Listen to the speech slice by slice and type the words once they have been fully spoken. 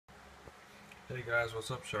Hey guys, what's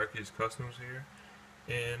up? Sharky's Customs here,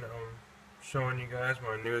 and I'm showing you guys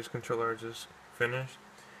my newest controller I just finished.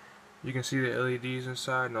 You can see the LEDs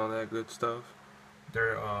inside and all that good stuff.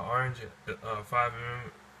 They're orange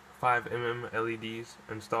 5mm LEDs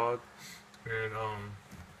installed, and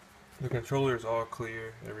the controller is all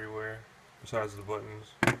clear everywhere besides the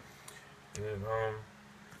buttons. And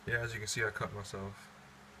yeah, as you can see, I cut myself.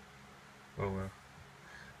 Oh well.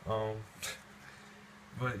 Um,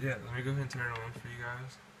 but yeah, let me go ahead and turn it on for you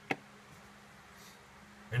guys.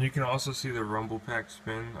 And you can also see the rumble pack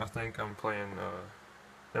spin. I think I'm playing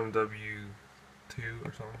MW2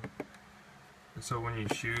 or something. And so when you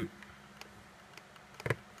shoot,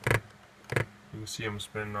 you can see them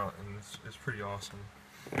spin out, and it's pretty awesome.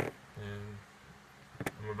 And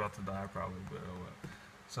I'm about to die probably, but oh well.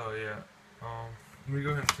 So yeah, let me go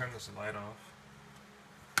ahead and turn this light off.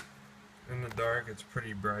 In the dark, it's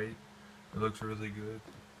pretty bright. It looks really good.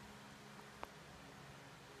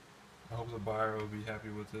 I hope the buyer will be happy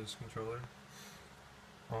with this controller.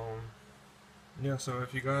 Yeah, so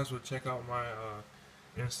if you guys would check out my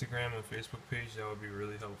Instagram and Facebook page, that would be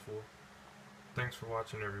really helpful. Thanks for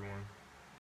watching, everyone.